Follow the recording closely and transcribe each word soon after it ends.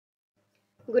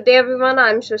Good day everyone,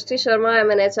 I'm Shrishti Sharma.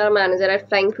 I'm an HR manager at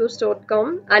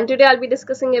flyingcruise.com and today I'll be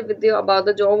discussing a video about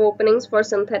the job openings for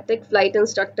synthetic flight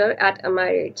instructor at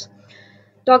Emirates.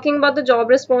 Talking about the job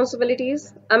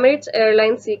responsibilities, Emirates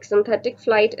Airline seeks synthetic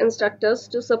flight instructors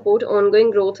to support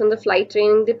ongoing growth in the flight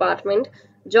training department.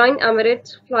 Join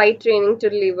Emirates Flight Training to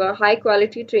deliver high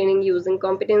quality training using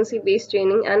competency based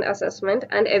training and assessment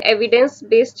and evidence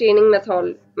based training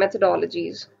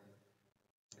methodologies.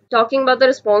 Talking about the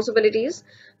responsibilities,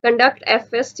 conduct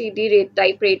FSTD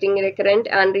type rating recurrent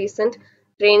and recent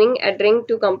training adhering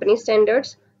to company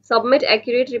standards, submit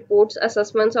accurate reports,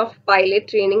 assessments of pilot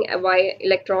training via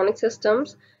electronic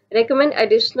systems, recommend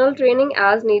additional training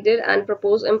as needed and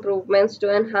propose improvements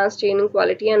to enhance training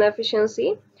quality and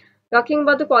efficiency. Talking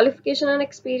about the qualification and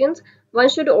experience, one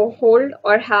should hold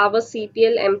or have a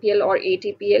CPL, MPL or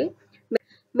ATPL.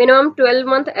 Minimum 12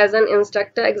 months as an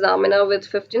instructor examiner with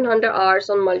 1500 hours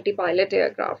on multi-pilot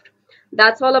aircraft.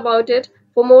 That's all about it.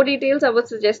 For more details, I would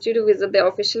suggest you to visit their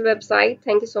official website.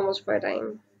 Thank you so much for your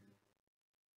time.